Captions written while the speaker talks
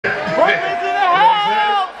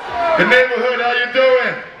The neighborhood, how you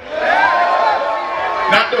doing?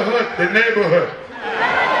 Not the hood, the neighborhood.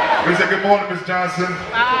 We say good morning, Miss Johnson.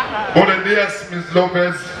 Buenos dias, Miss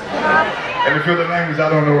Lopez. And if you're the language, I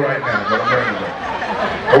don't know right now, but I'm learning it.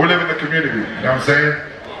 But we live in the community, you know what I'm saying?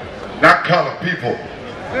 Not color, people.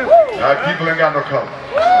 People ain't got no color.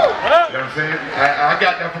 You know what I'm saying? I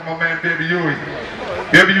got that from my man, Baby Huey.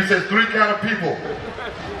 Baby Huey says 3 kind of people.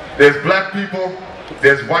 There's black people,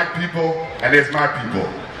 there's white people, and there's my people.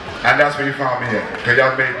 And that's where you found me at, because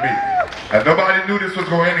y'all made me. And nobody knew this was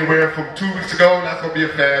going anywhere from 2 weeks ago. That's going to be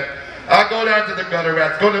a fad. I go down to the gutter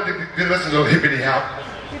rats, go to listen to the hippity hop.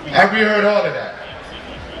 And we heard all of that.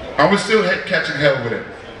 And we're still catching hell with it,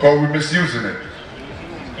 or we're misusing it.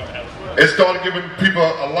 It started giving people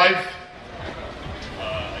a life,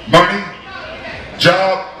 money,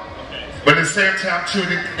 job, but at the same time too,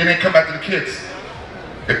 it didn't come back to the kids.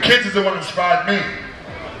 The kids is the one that inspired me.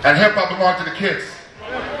 And hip-hop belonged to the kids.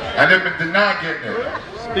 And they've been denied getting it.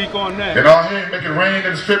 Speak on that. You know, out here, make it rain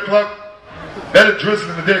in the strip club. Let it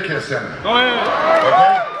drizzle in the daycare center. Go ahead.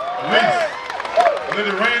 Okay? At least.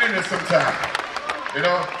 Let it rain in there sometime. You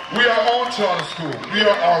know, we are our own charter school. We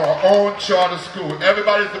are our own charter school.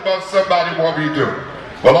 Everybody's above somebody what we do.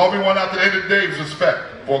 Well, all we want at the end of the day is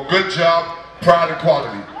respect for a good job, pride, and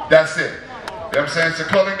quality. That's it. You know what I'm saying? So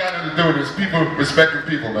color ain't got nothing to do with this. People respecting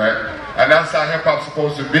people, man. And that's how hip-hop's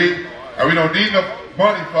supposed to be. And we don't need enough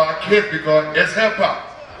money for our kids because it's hip-hop.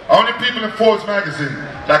 Only people in Forbes magazine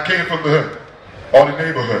that came from the hood or the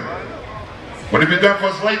neighborhood. What have you done for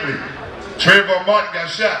us lately? Trayvon Martin got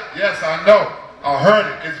shot. Yes, I know. I heard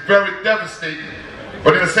it. It's very devastating.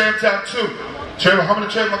 But at the same time, too, how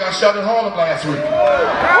many Trayvon got shot in Harlem last week?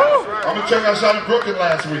 How many Trayvon got shot in Brooklyn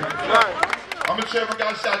last week? How many Trayvon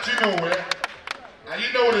got shot you know where? And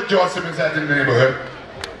you know where the George Simmons had in the neighborhood.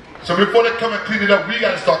 So before they come and clean it up, we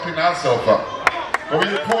got to start cleaning ourselves up. But when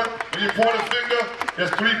you point a finger,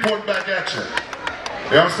 there's 3 pointing back at you.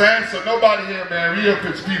 You know what I'm saying? So nobody here, man, we here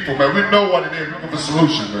for people, man. We know what it is. We're looking for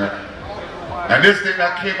solutions, man. And this thing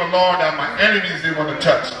that came along that my enemies didn't want to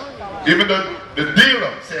touch. Even the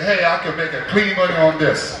dealer said, hey, I can make a clean money on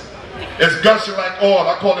this. It's gushing like oil.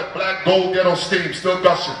 I call it black gold ghetto steam, still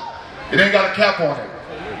gushing. It ain't got a cap on it.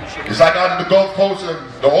 It's like out in the Gulf Coast,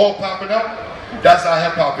 the oil popping up. That's how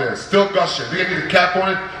hip-hop is, still gushing. We need a cap on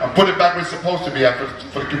it and put it back where it's supposed to be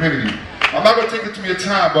for the community. I'm not going to take it to me a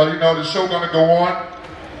time, but you know, the show's going to go on.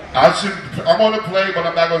 I'm going to play, but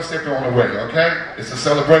I'm not going to step on the way, okay? It's a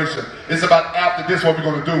celebration. It's about after this what we're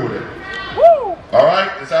going to do with it. Woo! All right?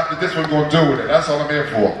 It's after this what we're going to do with it. That's all I'm here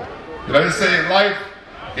for. You know, they say in life,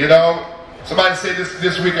 you know, somebody said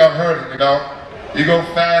this week I heard it, you know, you go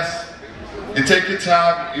fast, you take your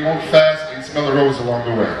time, you walk fast, and you smell the rose along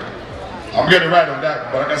the way. I'm getting right on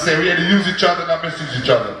that, but like I say, we had to use each other, not misuse each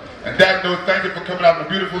other. And that note, thank you for coming out on a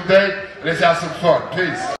beautiful day, and let's have some fun.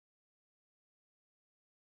 Peace.